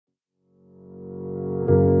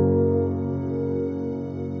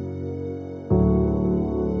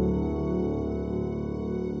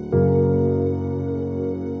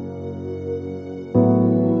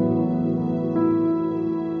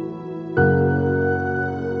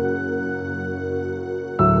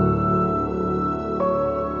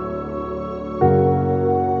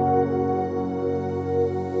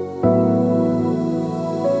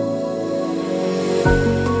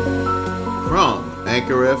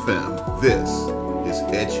FM, this is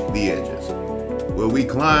Etch the Edges, where we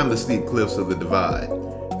climb the steep cliffs of the divide,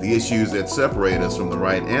 the issues that separate us from the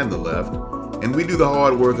right and the left, and we do the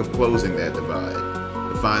hard work of closing that divide,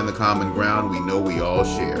 to find the common ground we know we all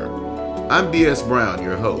share. I'm D.S. Brown,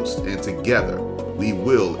 your host, and together we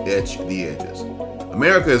will etch the edges.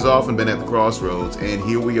 America has often been at the crossroads, and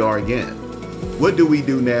here we are again. What do we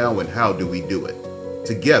do now, and how do we do it?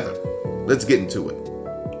 Together, let's get into it.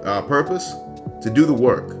 Our purpose? To do the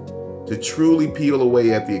work, to truly peel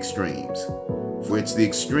away at the extremes. For it's the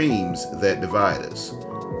extremes that divide us.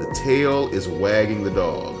 The tail is wagging the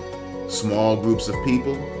dog. Small groups of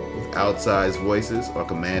people with outsized voices are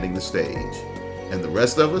commanding the stage. And the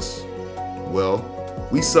rest of us? Well,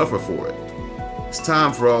 we suffer for it. It's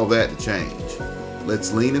time for all that to change.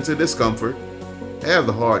 Let's lean into discomfort, have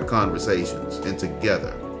the hard conversations, and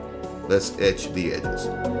together, let's etch the edges.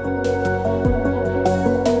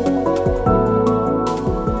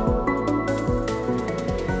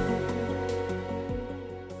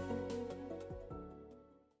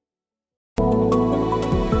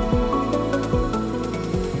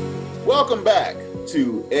 Welcome back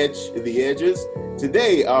to Etch the Edges.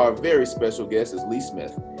 Today, our very special guest is Lee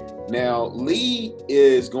Smith. Now, Lee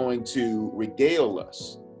is going to regale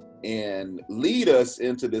us and lead us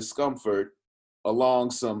into discomfort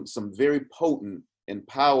along some very potent and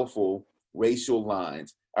powerful racial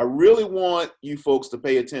lines. I really want you folks to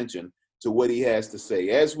pay attention to what he has to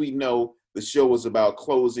say. As we know, the show is about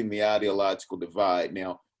closing the ideological divide.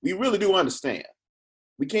 Now, we really do understand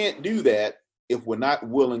we can't do that if we're not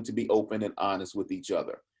willing to be open and honest with each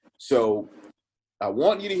other. So I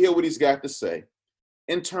want you to hear what he's got to say.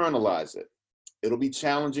 Internalize it. It'll be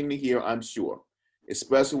challenging to hear, I'm sure,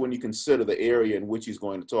 especially when you consider the area in which he's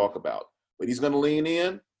going to talk about. But he's going to lean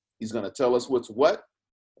in, he's going to tell us what's what,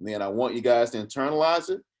 and then I want you guys to internalize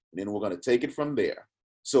it, and then we're going to take it from there.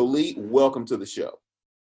 So Lee, welcome to the show.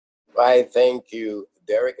 Why, thank you,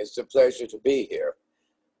 Derek. It's a pleasure to be here.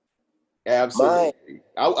 Absolutely.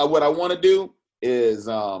 What I want to do is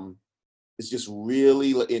just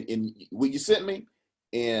really, in what you sent me,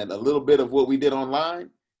 and a little bit of what we did online,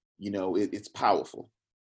 it's powerful.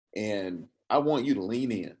 And I want you to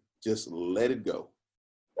lean in. Just let it go.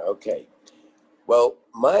 Okay. Well,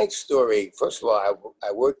 my story, first of all,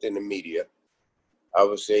 I worked in the media. I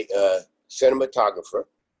was a cinematographer,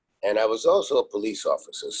 and I was also a police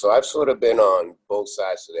officer. So I've sort of been on both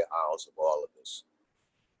sides of the aisles of all of this.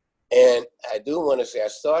 And I do want to say I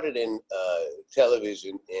started in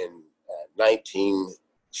television in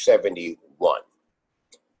 1971.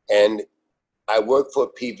 And I worked for a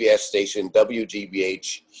PBS station,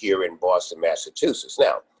 WGBH, here in Boston, Massachusetts.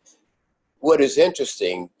 Now, what is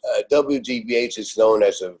interesting, WGBH is known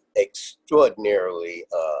as an extraordinarily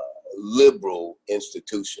liberal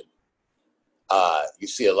institution. You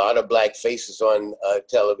see a lot of black faces on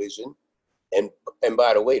television. And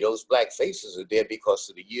by the way, those black faces are there because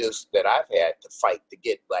of the years that I've had to fight to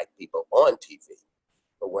get black people on TV.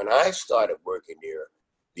 But when I started working there,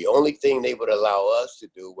 the only thing they would allow us to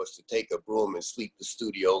do was to take a broom and sweep the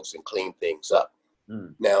studios and clean things up.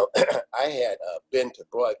 Mm. Now, I had been to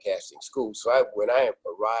broadcasting school, so when I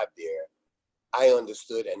arrived there, I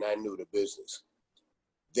understood and I knew the business.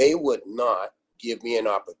 They would not give me an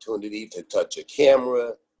opportunity to touch a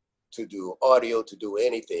camera, to do audio, to do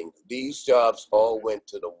anything. These jobs all went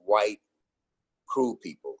to the white crew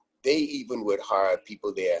people. They even would hire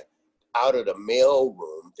people there out of the mail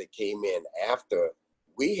room that came in after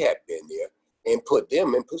we had been there and put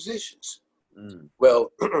them in positions. Mm.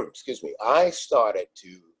 Well, excuse me, I started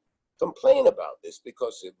to complain about this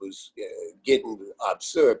because it was getting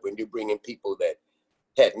absurd when you're bringing people that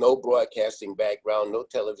had no broadcasting background, no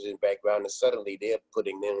television background, and suddenly they're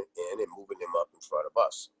putting them in and moving them up in front of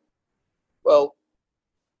us. Well,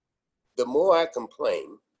 the more I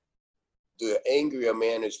complained, the angrier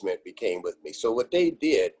management became with me. So what they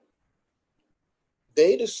did,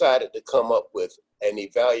 they decided to come up with an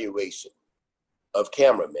evaluation of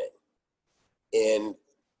cameramen. And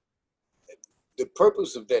the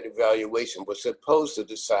purpose of that evaluation was supposed to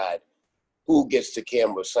decide who gets the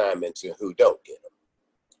camera assignments and who don't get them.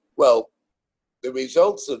 Well, the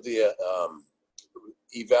results of the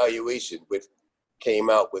evaluation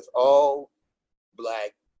came out with all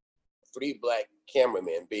three black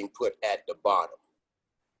cameramen being put at the bottom.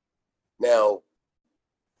 Now,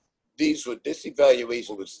 this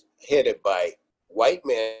evaluation was headed by white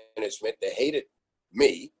management that hated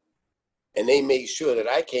me, and they made sure that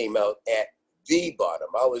I came out at the bottom.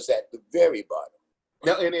 I was at the very bottom.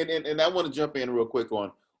 Now, and I want to jump in real quick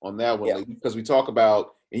on that one, because we talk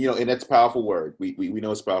about, and that's a powerful word. We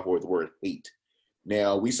know it's a powerful word, the word hate.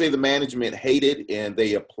 Now, we say the management hated and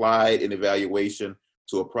they applied an evaluation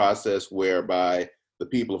to a process whereby the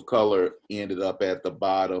people of color ended up at the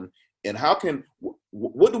bottom. And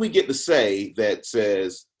what do we get to say that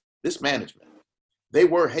says this management, they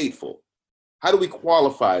were hateful? How do we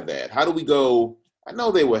qualify that? How do we go, I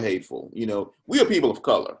know they were hateful. You know, we are people of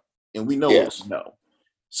color and we know what Yes. we know.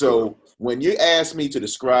 So when you ask me to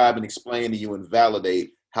describe and explain to you and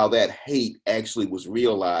validate how that hate actually was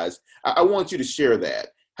realized, I want you to share that.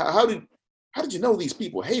 How did you know these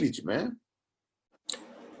people hated you, man?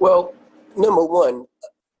 Well, number one,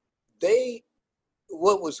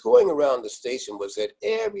 what was going around the station was that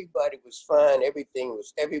everybody was fine,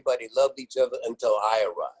 everybody loved each other until I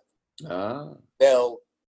arrived. Ah. Now,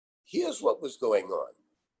 here's what was going on.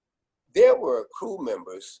 There were crew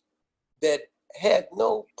members that had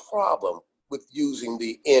no problem with using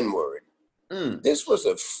the N word. This was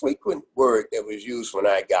a frequent word that was used when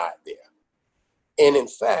I got there. And in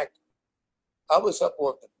fact, I was up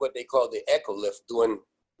on what they call the echo lift doing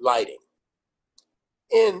lighting.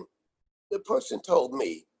 And the person told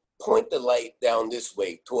me, point the light down this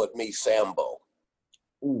way toward me, Sambo.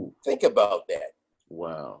 Ooh. Think about that.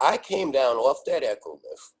 Wow. I came down off that echo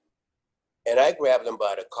lift and I grabbed him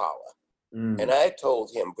by the collar. And I told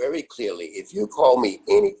him very clearly, if you call me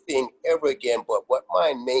anything ever again but what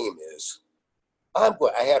my name is, I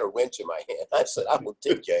had a wrench in my hand. I said, I will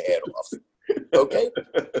take your head off. Okay?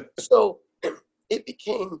 So it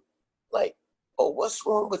became like, oh, what's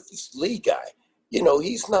wrong with this Lee guy? You know,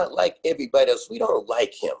 he's not like everybody else. We don't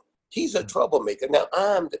like him. He's a troublemaker. Now,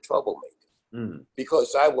 I'm the troublemaker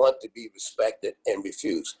because I want to be respected and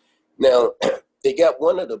refused. Now, they got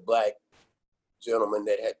one of the black gentlemen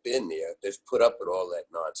that had been there that's put up with all that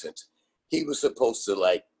nonsense. He was supposed to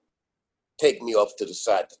like take me off to the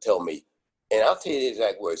side to tell me, and I'll tell you the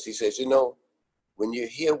exact words. He says, you know, when you're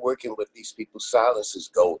here working with these people, silence is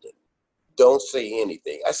golden. Don't say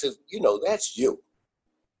anything. I said, you know, that's you,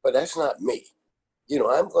 but that's not me. You know,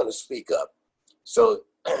 I'm going to speak up. So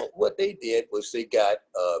what they did was they got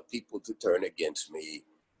people to turn against me.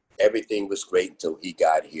 Everything was great until he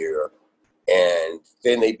got here. And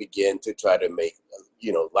then they began to try to make,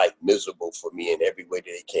 you know, life miserable for me in every way that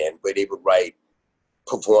they can, where they would write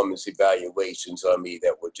performance evaluations on me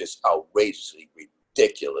that were just outrageously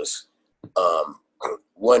ridiculous.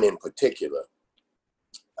 One in particular,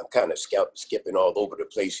 I'm kind of skipping all over the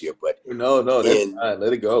place here, but no, that's fine.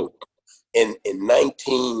 Let it go. In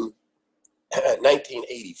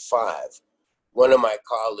 1985, one of my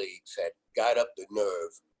colleagues had got up the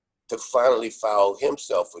nerve to finally file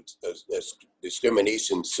himself with a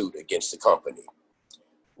discrimination suit against the company.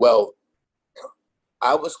 Well,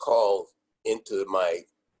 I was called into my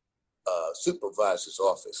supervisor's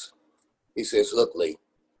office. He says, look, Lee,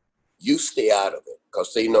 you stay out of it,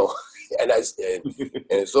 because they know, and as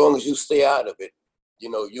long as you stay out of it, you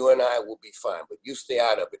know, you and I will be fine, but you stay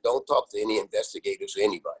out of it. Don't talk to any investigators or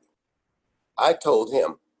anybody. I told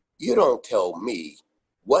him, you don't tell me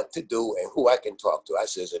what to do and who I can talk to. I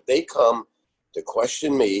says, if they come to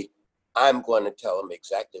question me, I'm going to tell them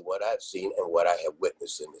exactly what I've seen and what I have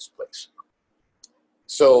witnessed in this place.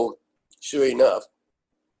 So sure enough,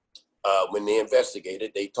 when they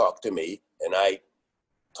investigated, they talked to me and I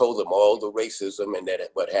told them all the racism and that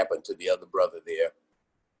what happened to the other brother there.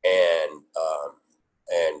 And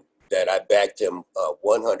that I backed him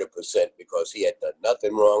 100% because he had done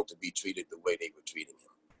nothing wrong to be treated the way they were treating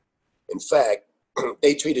him. In fact,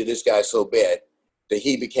 they treated this guy so bad that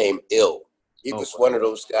he became ill. He was one of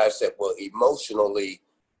those guys that were emotionally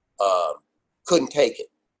couldn't take it.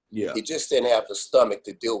 Yeah. He just didn't have the stomach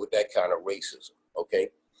to deal with that kind of racism. Okay.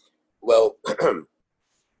 Well,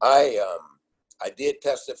 I did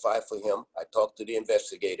testify for him. I talked to the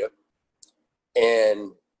investigator,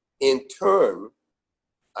 and in turn,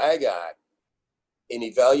 I got an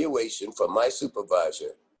evaluation from my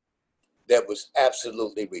supervisor that was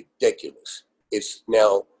absolutely ridiculous. It's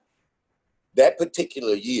now, that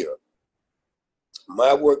particular year,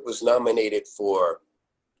 my work was nominated for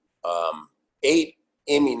 8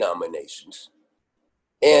 Emmy nominations,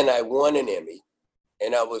 and I won an Emmy,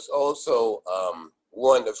 and I was also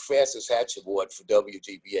won the Francis Hatch Award for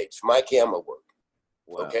WGBH, my camera work.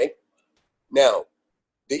 Wow. Okay? Now,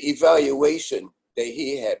 the evaluation that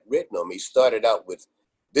he had written on me started out with,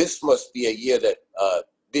 this must be a year that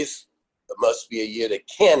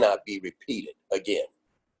cannot be repeated again.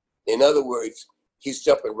 In other words, he's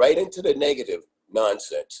jumping right into the negative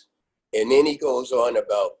nonsense. And then he goes on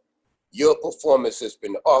about, your performance has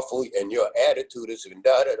been awful and your attitude has been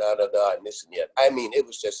da-da-da-da-da and this and that. I mean, it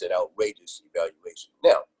was just an outrageous evaluation.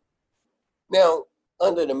 Now,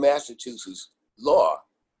 under the Massachusetts law,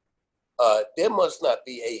 there must not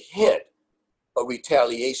be a hint of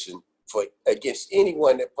retaliation against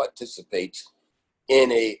anyone that participates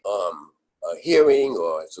in a hearing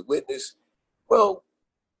or as a witness. Well,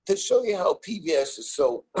 to show you how PBS is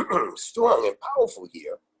so strong and powerful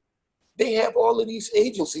here, they have all of these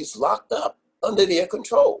agencies locked up under their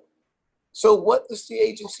control. So what does the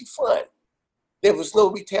agency find? There was no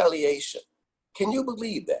retaliation. Can you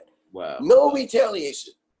believe that? Wow. No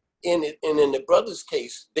retaliation. And in the brother's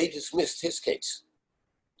case, they dismissed his case.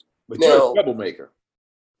 But now, you're a troublemaker.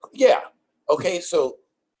 Yeah. Okay, so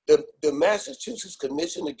the Massachusetts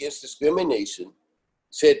Commission Against Discrimination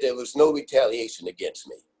said there was no retaliation against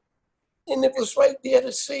me. And it was right there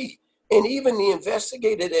to see. And even the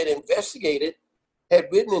investigator that investigated had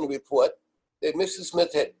written in the report that Mr.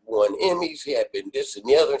 Smith had won Emmys, he had been this and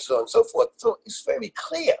the other, and so on and so forth. So it's very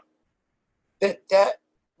clear that I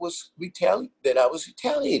was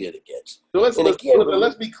retaliated against. So let's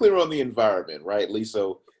be clear on the environment, right, Lee?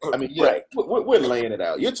 So, I mean, right. We're laying it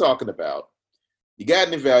out. You're talking about you got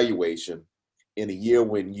an evaluation in a year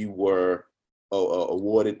when you were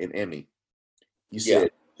awarded an Emmy. You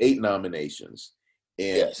said 8 nominations.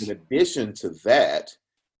 And yes. In addition to that,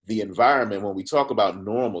 the environment, when we talk about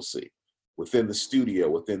normalcy within the studio,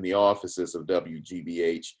 within the offices of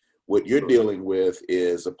WGBH, what you're dealing with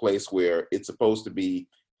is a place where it's supposed to be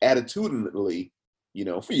attitudinally,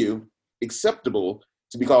 for you, acceptable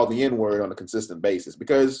to be called the N-word on a consistent basis,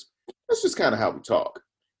 because that's just kind of how we talk.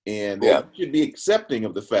 And you should be accepting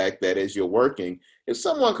of the fact that as you're working, if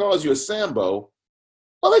someone calls you a Sambo,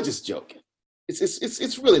 well, they're just joking.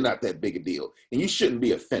 It's really not that big a deal, and you shouldn't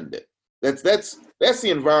be offended. That's the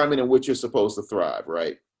environment in which you're supposed to thrive,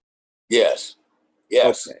 right? Yes.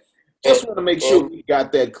 Yes. Okay. Just want to make sure we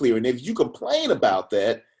got that clear. And if you complain about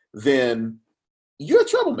that, then you're a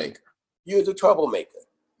troublemaker. You're the troublemaker.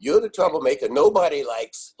 You're the troublemaker. Nobody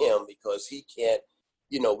likes him because he can't,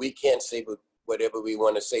 we can't say whatever we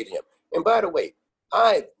want to say to him. And by the way,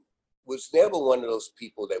 I was never one of those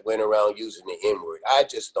people that went around using the N-word. I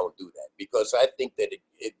just don't do that because I think that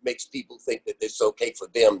it makes people think that it's okay for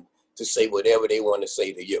them to say whatever they want to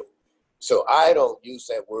say to you. So I don't use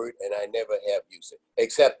that word, and I never have used it,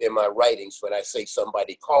 except in my writings when I say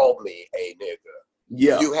somebody called me a nigger.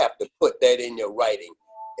 Yeah. You have to put that in your writing.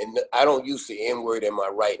 And I don't use the N-word in my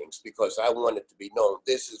writings because I want it to be known.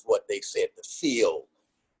 This is what they said to feel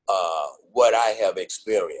what I have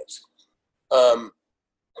experienced.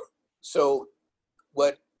 So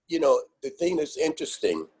the thing that's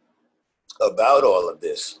interesting about all of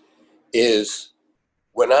this is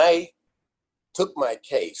when I took my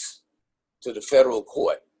case to the federal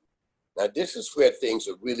court, now this is where things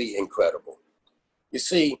are really incredible. You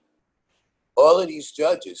see, all of these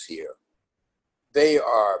judges here, they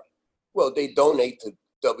donate to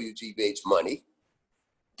WGBH money.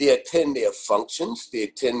 They attend their functions, they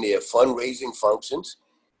attend their fundraising functions,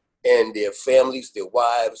 and their families, their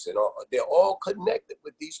wives, and all, they're all connected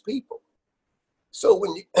with these people. So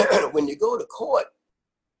when you when you go to court,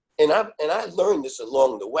 and I learned this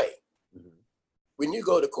along the way, when you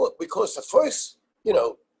go to court, because at first,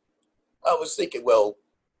 I was thinking, well,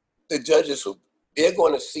 the judges, they're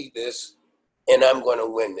going to see this, and I'm going to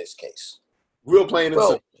win this case. Real plain and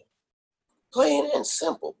simple. Plain and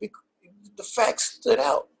simple. The facts stood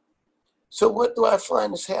out. So what do I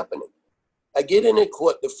find is happening? I get in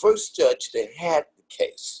court, the first judge that had the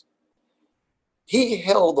case, he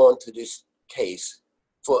held on to this case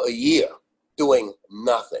for a year, doing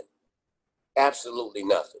nothing, absolutely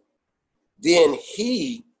nothing. Then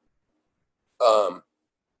he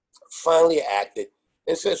finally acted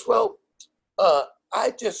and says, well,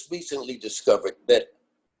 I just recently discovered that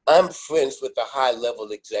I'm friends with a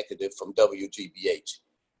high-level executive from WGBH.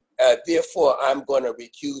 Therefore, I'm going to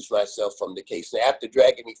recuse myself from the case. Now, after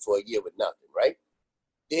dragging me for a year with nothing, right?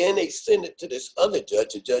 Then they send it to this other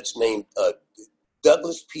judge, a judge named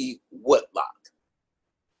Douglas P. Whitlock.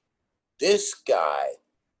 This guy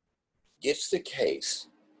gets the case,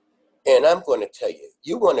 and I'm going to tell you,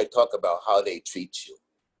 you want to talk about how they treat you.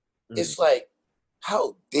 It's like,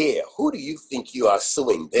 how dare, who do you think you are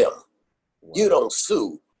suing them? Wow. You don't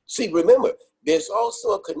sue. See, remember, there's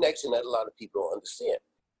also a connection that a lot of people don't understand.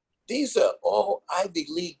 These are all Ivy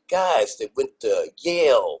League guys that went to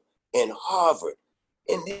Yale and Harvard.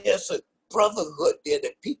 And there's a brotherhood there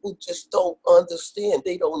that people just don't understand.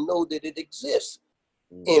 They don't know that it exists.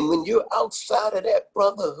 And when you're outside of that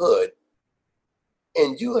brotherhood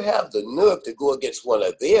and you have the nerve to go against one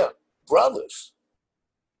of their brothers,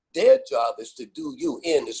 their job is to do you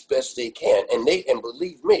in as best they can. And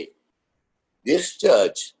believe me, this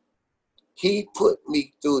judge, he put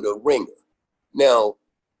me through the ringer. Now,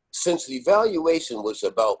 since the evaluation was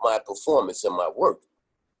about my performance and my work,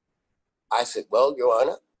 I said, well, Your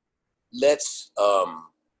Honor, let's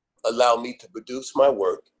allow me to produce my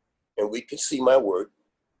work and we can see my work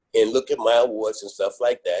and look at my awards and stuff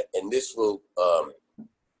like that. And this will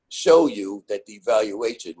show you that the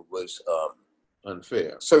evaluation was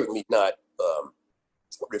unfair, certainly not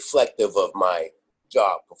reflective of my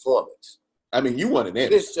job performance. I mean, you wanted in.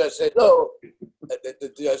 This judge said, no,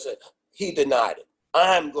 the judge said, he denied it.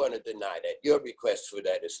 I'm going to deny that. Your request for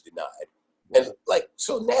that is denied. And like,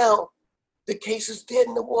 so now the case is dead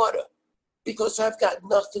in the water because I've got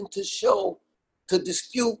nothing to show to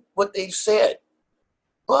dispute what they've said.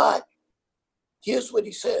 But here's what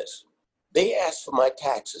he says. They asked for my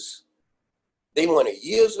taxes. They wanted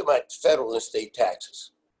years of my federal and state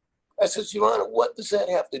taxes. I said, Your Honor, what does that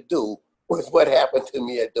have to do with what happened to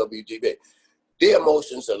me at WGBH? Their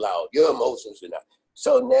emotions are loud, your emotions are not.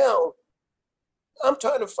 So now I'm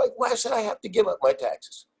trying to fight. Why should I have to give up my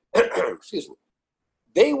taxes? Excuse me.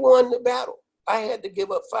 They won the battle. I had to give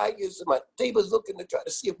up 5 years of my, they was looking to try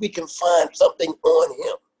to see if we can find something on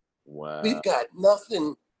him. Wow. We've got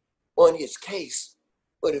nothing on his case,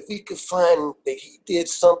 but if we could find that he did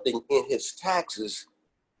something in his taxes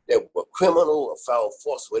that were criminal or foul,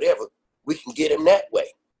 false, whatever, we can get him that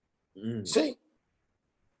way. See?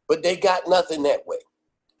 But they got nothing that way.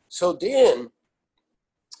 So then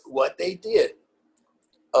what they did,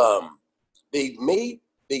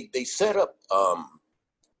 they set up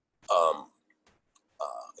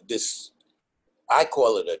this, I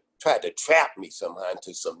call it tried to trap me somehow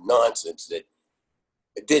into some nonsense that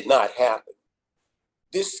did not happen.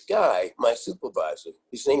 This guy, my supervisor,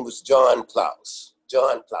 his name was John Plouse.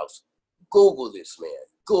 John Plouse. Google this man.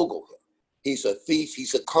 Google him. He's a thief.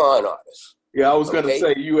 He's a con artist. Yeah, I was going to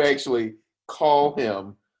say, you actually call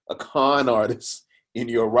him a con artist in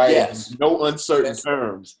your writing, yes. No uncertain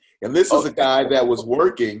terms. And this is a guy that was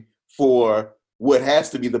working for what has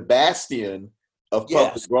to be the bastion of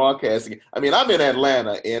public broadcasting. I mean, I'm in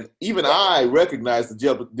Atlanta, and even I recognize the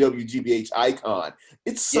WGBH icon.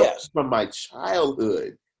 It's something from my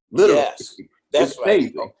childhood, literally. Yes, that's right.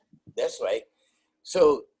 Amazing. That's right.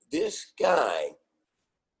 So this guy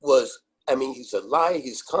was, I mean, he's a liar,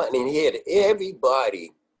 he's con, and he had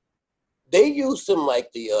everybody. They used him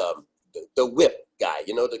like the whip guy,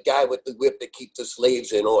 you know, the guy with the whip that keeps the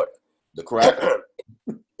slaves in order. The cracker.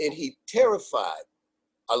 And he terrified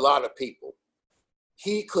a lot of people.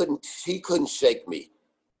 He couldn't shake me.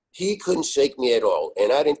 He couldn't shake me at all.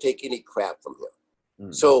 And I didn't take any crap from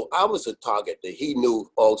him. So I was a target that he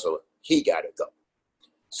knew also he got to go.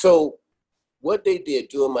 So what they did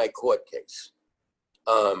during my court case,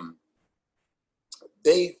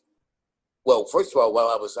 well, first of all, while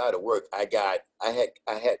I was out of work, I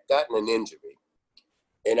had gotten an injury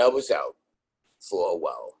and I was out for a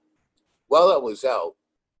while. While I was out,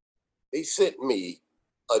 they sent me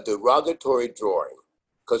a derogatory drawing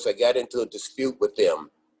because I got into a dispute with them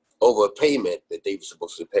over a payment that they were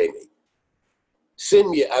supposed to pay me.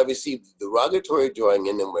 I received a derogatory drawing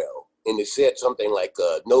in the mail, and it said something like,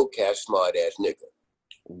 no cash, smart ass nigga.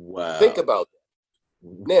 Wow. Think about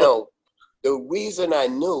that. Now, the reason I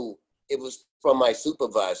knew it was from my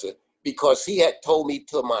supervisor, because he had told me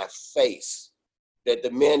to my face that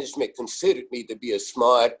the management considered me to be a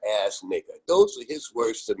smart ass nigga. Those are his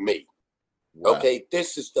words to me. Wow. Okay,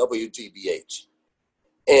 this is WGBH.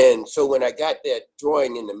 And so when I got that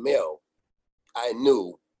drawing in the mail, I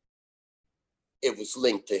knew it was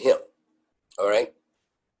linked to him, all right?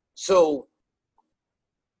 So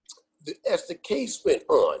as the case went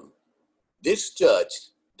on, this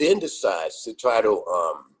judge then decides to try to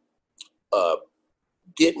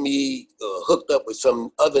get me hooked up with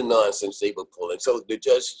some other nonsense they were pulling. So the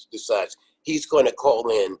judge decides he's going to call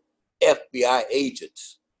in FBI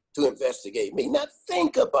agents to investigate me. Now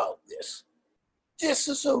think about this. This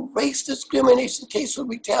is a race discrimination case for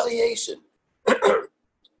retaliation.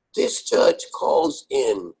 This judge calls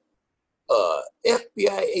in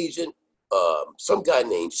FBI agent, some guy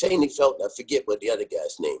named Shaney Felton, I forget what the other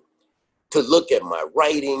guy's name, to look at my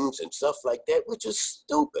writings and stuff like that, which is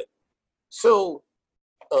stupid. So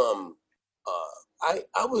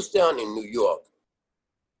I was down in New York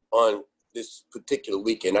on this particular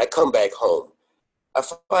weekend. I come back home. I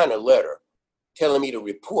find a letter telling me to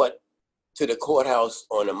report to the courthouse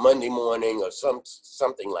on a Monday morning or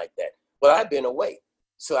something like that. Well, I've been away,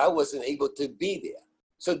 so I wasn't able to be there.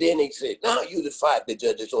 So then they said, "No, you defied the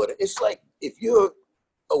judge's order." It's like if you're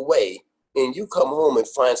away and you come home and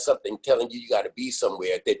find something telling you got to be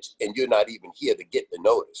somewhere and you're not even here to get the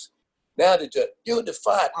notice. Now the judge, you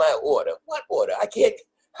defied my order. What order? I can't.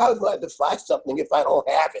 How do I defy something if I don't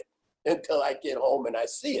have it? until I get home and I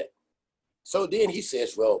see it. So then he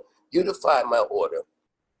says, well, you defied my order.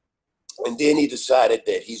 And then he decided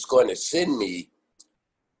that he's going to send me,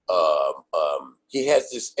 he has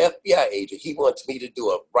this FBI agent. He wants me to do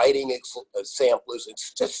a writing samplers and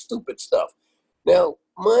just stupid stuff. Now,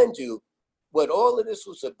 mind you, what all of this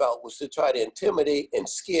was about was to try to intimidate and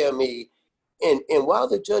scare me. And while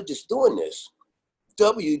the judge is doing this,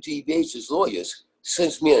 WGBH's lawyers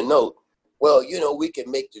sends me a note. Well, we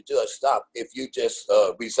can make the judge stop if you just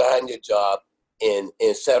resign your job and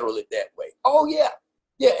settle it that way. Oh, yeah.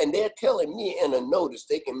 Yeah, and they're telling me in a notice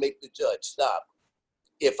they can make the judge stop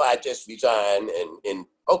if I just resign and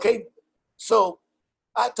okay. So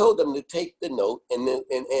I told them to take the note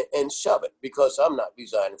and shove it because I'm not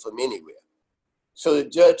resigning from anywhere. So the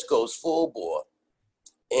judge goes full bore,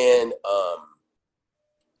 and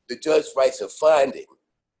the judge writes a finding.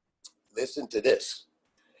 Listen to this.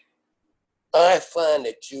 I find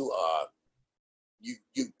that you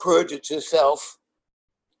perjured yourself.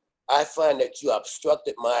 I find that you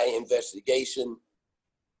obstructed my investigation,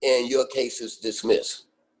 and your case is dismissed.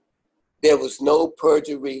 There was no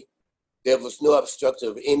perjury. There was no obstruction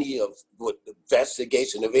of any of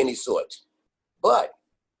investigation of any sort. But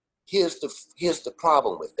here's the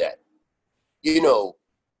problem with that.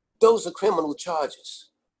 Those are criminal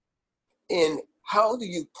charges. And how do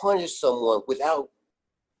you punish someone without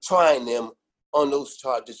trying them on those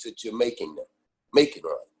charges that you're making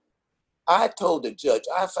on? I told the judge,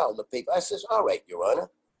 I filed the paper. I says, all right, Your Honor,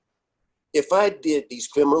 if I did these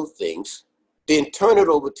criminal things, then turn it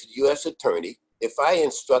over to the U.S. attorney. If I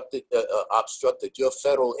obstructed your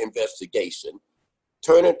federal investigation,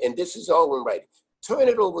 turn it, and this is all in writing, turn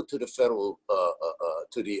it over to the federal,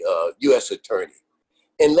 to the U.S. attorney,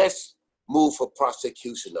 and let's move for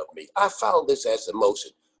prosecution of me. I filed this as a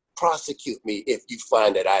motion. Prosecute me if you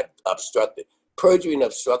find that I obstructed. Perjury and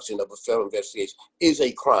obstruction of a federal investigation is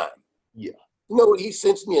a crime. Yeah. He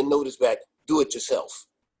sends me a notice back, do it yourself.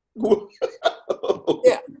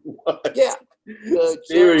 Yeah. What? Yeah.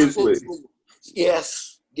 Seriously?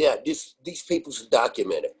 Yes. Yeah. These people's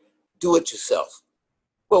documented. Do it yourself.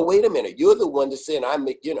 Well, wait a minute. You're the one that's saying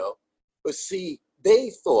but see, they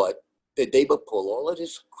thought that they would pull all of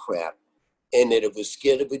this crap and that it was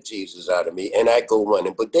scared of bejesus out of me and I go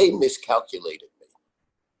running, but they miscalculated me.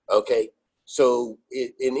 Okay. So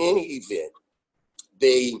in any event,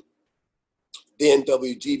 then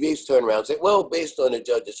WGBH turned around and said, well, based on the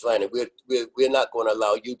judge's finding, we're not going to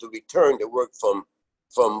allow you to return to work from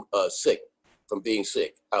being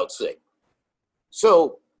sick, out sick.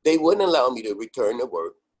 So they wouldn't allow me to return to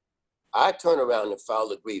work. I turned around and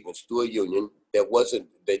filed a grievance through a union that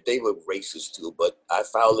they were racist to, but I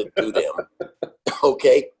filed it through them.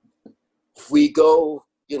 Okay. We go,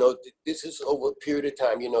 this is over a period of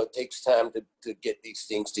time, it takes time to get these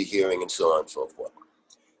things to hearing and so on and so forth.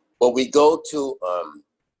 But we go to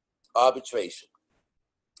arbitration.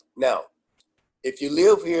 Now, if you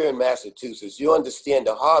live here in Massachusetts, you understand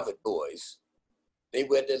the Harvard boys, they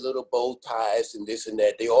wear their little bow ties and this and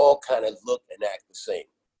that. They all kind of look and act the same.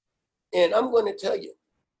 And I'm going to tell you,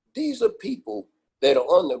 these are people that are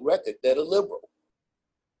on the record that are liberal.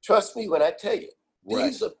 Trust me when I tell you,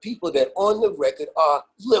 these are people that on the record are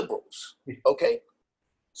liberals, okay?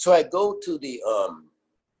 So I go to the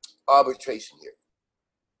arbitration hearing.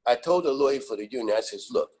 I told the lawyer for the union, I says,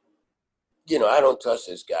 look, I don't trust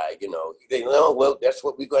this guy, They know, well, that's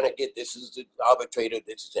what we're going to get. This is the arbitrator,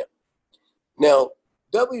 this is him. Now,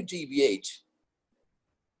 WGBH,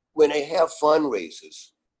 when they have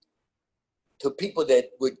fundraisers to people that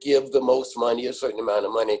would give the most money, a certain amount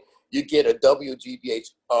of money, you get a WGBH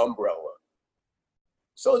umbrella.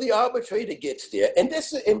 So the arbitrator gets there. And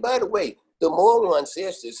by the way, the moron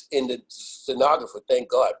says this, and the stenographer, thank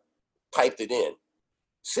God, typed it in,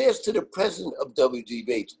 says to the president of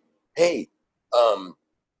WGBH, hey,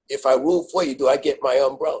 if I rule for you, do I get my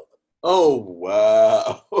umbrella? Oh,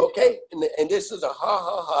 wow. Okay, and this is a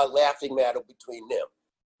ha laughing matter between them.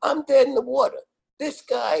 I'm dead in the water. This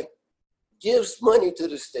guy gives money to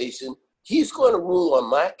the station. He's going to rule on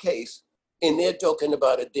my case, and they're joking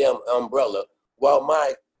about a damn umbrella while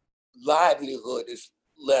my livelihood is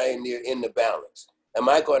lying there in the balance. Am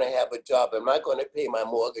I going to have a job? Am I going to pay my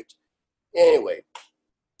mortgage? Anyway,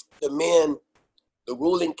 the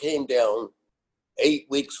ruling came down 8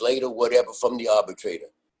 weeks later, whatever, from the arbitrator.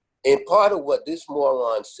 And part of what this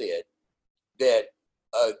moron said, that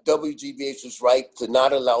WGBH was right to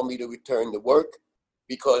not allow me to return to work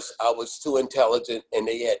because I was too intelligent and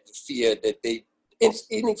they had the fear that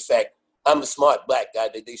in effect, I'm a smart black guy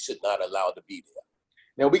that they should not allow to be there.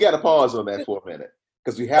 Now, we got to pause on that for a minute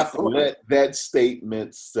because we have to let that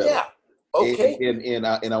statement settle. Yeah. Okay. And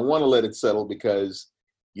I want to let it settle because,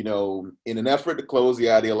 in an effort to close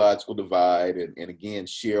the ideological divide and again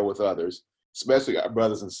share with others, especially our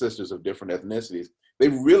brothers and sisters of different ethnicities, they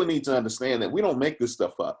really need to understand that we don't make this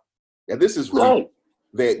stuff up. That this is real. Right.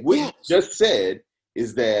 That what Yes. you just said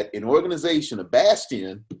is that an organization, a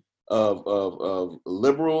bastion of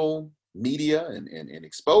liberal media and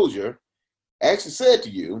exposure, actually said to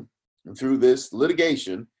you through this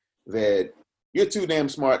litigation that you're too damn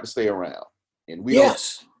smart to stay around, and we don't.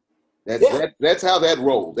 Yes. Yeah. That's how that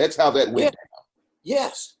rolled. That's how that Yeah. went down.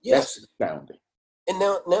 Yes. That's Yes. astounding. And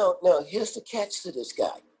now, here's the catch to this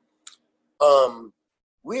guy.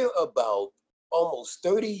 We're about almost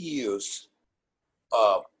 30 years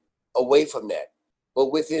away from that.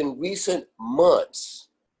 But within recent months,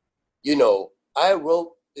 I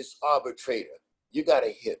wrote this arbitrator. You got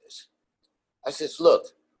to hear this. I says, look,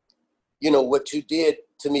 what you did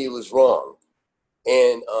to me was wrong.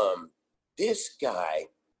 And this guy,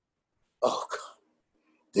 oh God,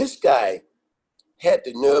 this guy had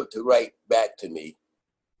the nerve to write back to me.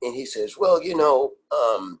 And he says, well,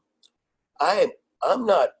 I'm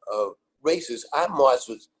not a racist. I marched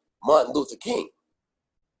with Martin Luther King.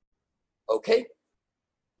 Okay?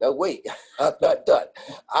 Now wait, I'm not done.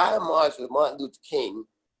 I marched with Martin Luther King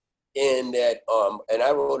in that, and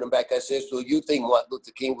I wrote him back. I said, so you think Martin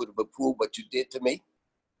Luther King would have approved what you did to me?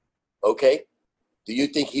 Okay? Do you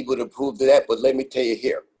think he would have approved of that? But let me tell you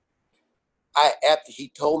here. After he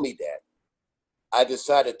told me that, I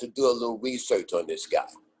decided to do a little research on this guy.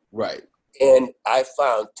 Right. And I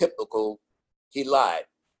found typical, he lied.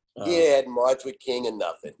 He had marched with King and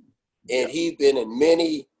nothing. And he'd been in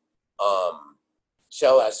many,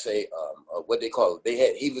 shall I say, what they call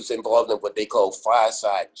it. He was involved in what they call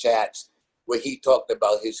fireside chats, where he talked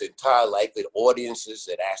about his entire life with audiences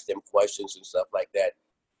that asked him questions and stuff like that.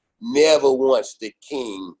 Never once did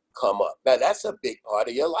King come up. Now, that's a big part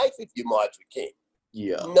of your life if you march with King.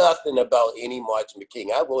 Yeah. Nothing about any marching with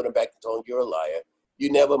King. I wrote him back and told him, you're a liar.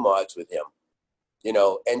 You never marched with him.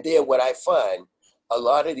 And then what I find, a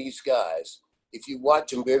lot of these guys, if you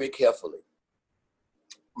watch them very carefully,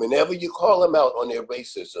 whenever you call them out on their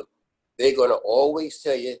racism, they're going to always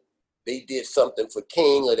tell you they did something for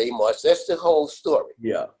King or they marched. That's the whole story.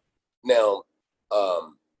 Yeah. Now,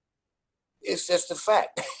 it's just a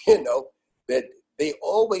fact, that they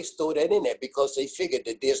always throw that in there because they figured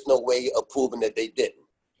that there's no way of proving that they didn't.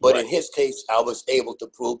 But in his case, I was able to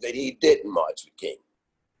prove that he didn't march with King.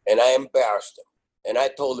 And I embarrassed him. And I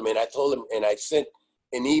told him, and I sent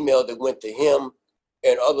an email that went to him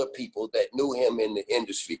and other people that knew him in the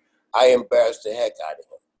industry. I embarrassed the heck out of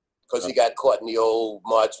him because he got caught in the old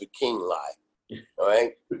March with King lie. All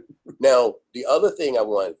right. Now, the other thing I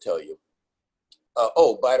want to tell you,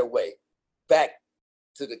 by the way, back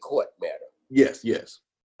to the court matter. Yes, yes.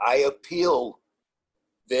 I appealed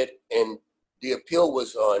that, and the appeal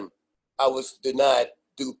was I was denied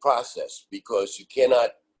due process because you cannot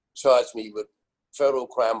charge me with federal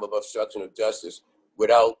crime of obstruction of justice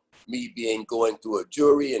without me going through a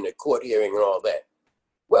jury and a court hearing and all that.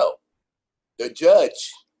 Well, the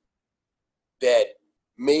judge that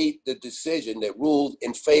made the decision that ruled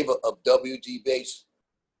in favor of WGBH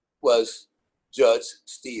was Judge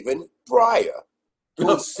Stephen Breyer,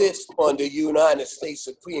 who sits on the United States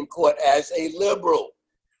Supreme Court as a liberal.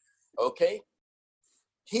 Okay?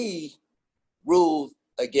 He ruled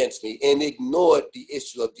against me and ignored the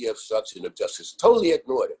issue of the obstruction of justice, totally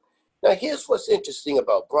ignored it. Now, here's what's interesting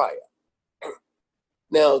about Breyer.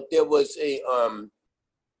 Now, there was a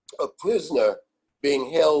prisoner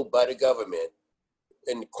being held by the government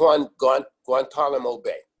in Guantanamo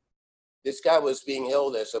Bay. This guy was being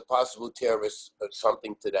held as a possible terrorist or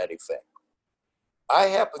something to that effect. I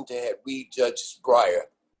happened to read Judge Breyer's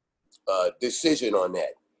decision on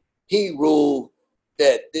that. He ruled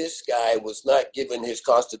that this guy was not given his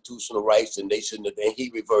constitutional rights and they shouldn't have, and he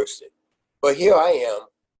reversed it. But here I am,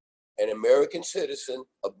 an American citizen,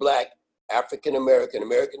 a Black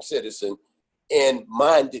African-American citizen, and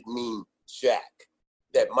mine didn't mean jack,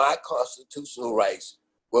 that my constitutional rights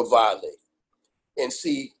were violated. And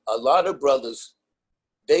see, a lot of brothers,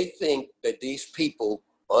 they think that these people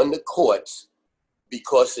on the courts,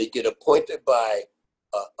 because they get appointed by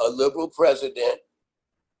a liberal president,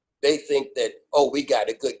 they think that, we got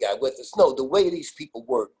a good guy with us. No, the way these people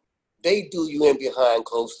work, they do you in behind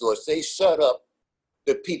closed doors. They shut up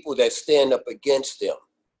the people that stand up against them.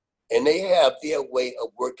 And they have their way of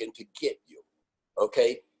working to get you,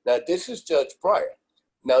 okay? Now, this is Judge Breyer.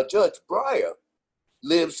 Now, Judge Breyer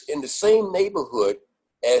lives in the same neighborhood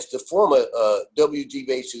as the former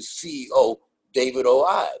WGBH's CEO, David O.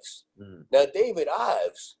 Ives. Mm. Now, David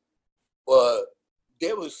Ives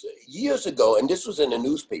there was years ago, and this was in the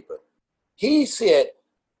newspaper. He said,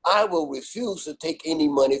 "I will refuse to take any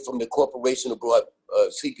money from the corporation abroad,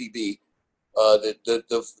 CPB,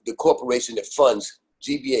 the corporation that funds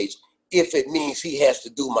GBH, if it means he has to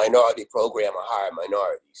do minority program or hire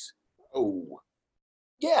minorities." Oh,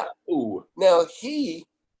 yeah. Oh, Now he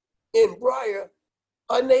and Breyer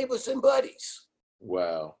are neighbors and buddies.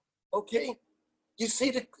 Wow. Okay, you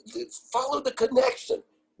see follow the connection.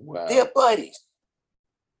 Wow. They're buddies.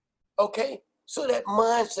 Okay, so that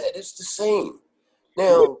mindset is the same.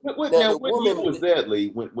 Now, what year was that, Lee?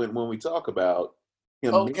 When we talk about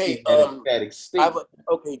him, okay, that extent.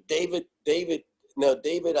 Okay, David. Now,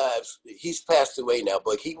 David Ives, he's passed away now,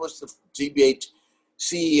 but he was the GBH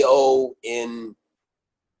CEO in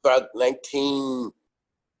about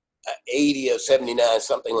 1980 or 79,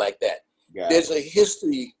 something like that. There's a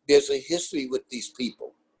history with these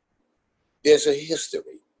people. There's a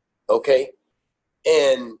history, okay?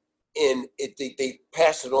 And they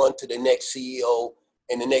pass it on to the next CEO,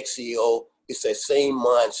 and the next CEO is that same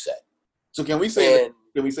mindset. So can we say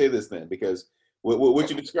this then? Because what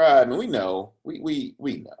you described, and we know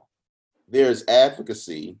there's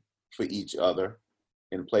advocacy for each other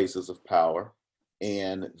in places of power,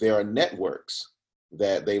 and there are networks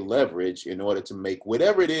that they leverage in order to make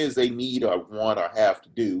whatever it is they need or want or have to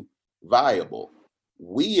do viable.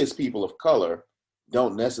 We as people of color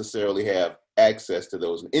don't necessarily have access to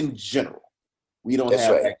those in general. We don't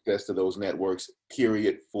have access to those networks,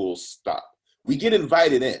 period, full stop. We get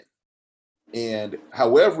invited in. And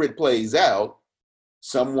however it plays out,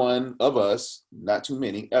 someone of us, not too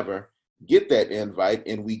many ever, get that invite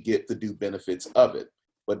and we get to do benefits of it.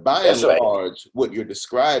 But by and large, what you're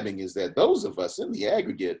describing is that those of us in the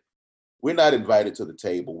aggregate, we're not invited to the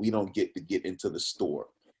table. We don't get to get into the store.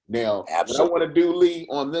 Now, what I want to do, Lee,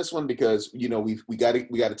 on this one, because we got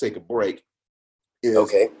to take a break.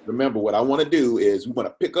 Remember, what I want to do is we want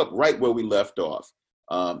to pick up right where we left off.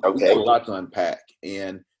 We got a lot to unpack,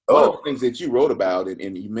 and one of the things that you wrote about,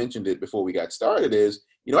 and you mentioned it before we got started, is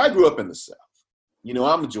I grew up in the South.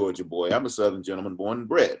 I'm a Georgia boy. I'm a Southern gentleman, born and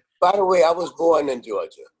bred. By the way, I was born in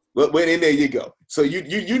Georgia. Well, and there you go. So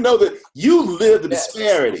you know that you live the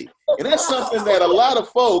disparity, and that's something that a lot of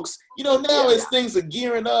folks, now as things are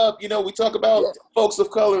gearing up, we talk about folks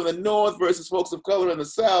of color in the North versus folks of color in the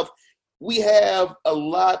South. We have a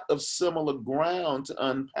lot of similar ground to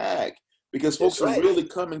unpack because folks are really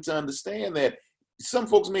coming to understand that some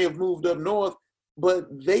folks may have moved up north, but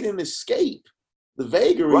they didn't escape the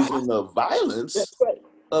vagaries and the violence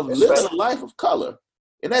of living a life of color.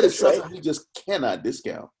 And that is something we just cannot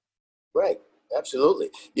discount. Right.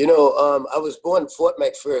 Absolutely. I was born in Fort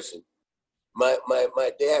McPherson. My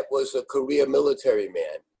dad was a career military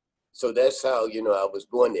man. So that's how, I was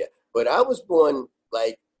born there. But I was born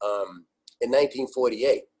in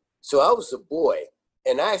 1948. So I was a boy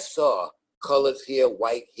and I saw colored here,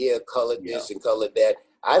 white here, colored this and colored that.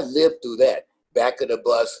 I lived through that, back of the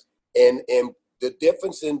bus. And the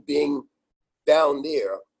difference in being down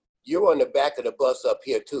there, you're on the back of the bus up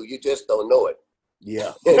here too. You just don't know it.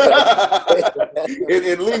 Yeah.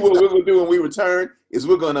 and Lee, what we'll do when we return is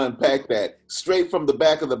we're going to unpack that straight from the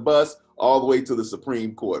back of the bus all the way to the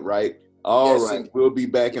Supreme Court, right? All right. We'll be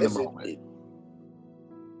back in a moment. Indeed.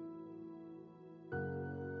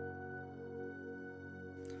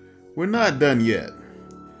 We're not done yet.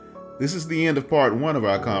 This is the end of part 1 of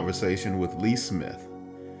our conversation with Lee Smith.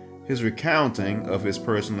 His recounting of his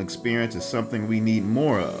personal experience is something we need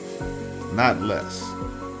more of, not less.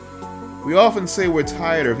 We often say we're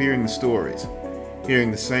tired of hearing the stories,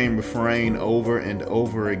 hearing the same refrain over and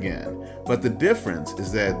over again. But the difference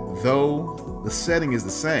is that though the setting is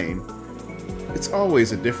the same, it's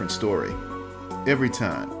always a different story, every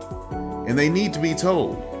time. And they need to be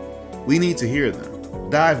told. We need to hear them,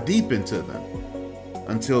 dive deep into them,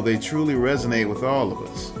 until they truly resonate with all of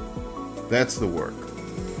us. That's the work.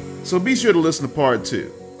 So be sure to listen to part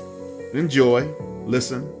 2. Enjoy,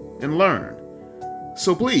 listen, and learn.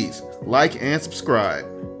 So please, like and subscribe.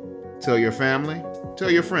 Tell your family,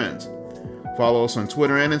 tell your friends. Follow us on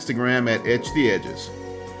Twitter and Instagram at EtchTheEdges.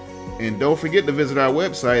 And don't forget to visit our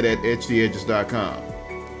website at EtchTheEdges.com.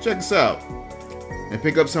 Check us out and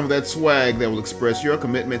pick up some of that swag that will express your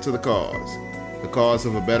commitment to the cause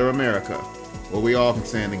of a better America, where we all can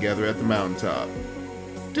stand together at the mountaintop.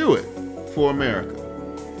 Do it for America.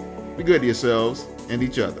 Be good to yourselves and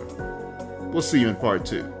each other. We'll see you in part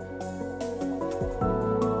 2.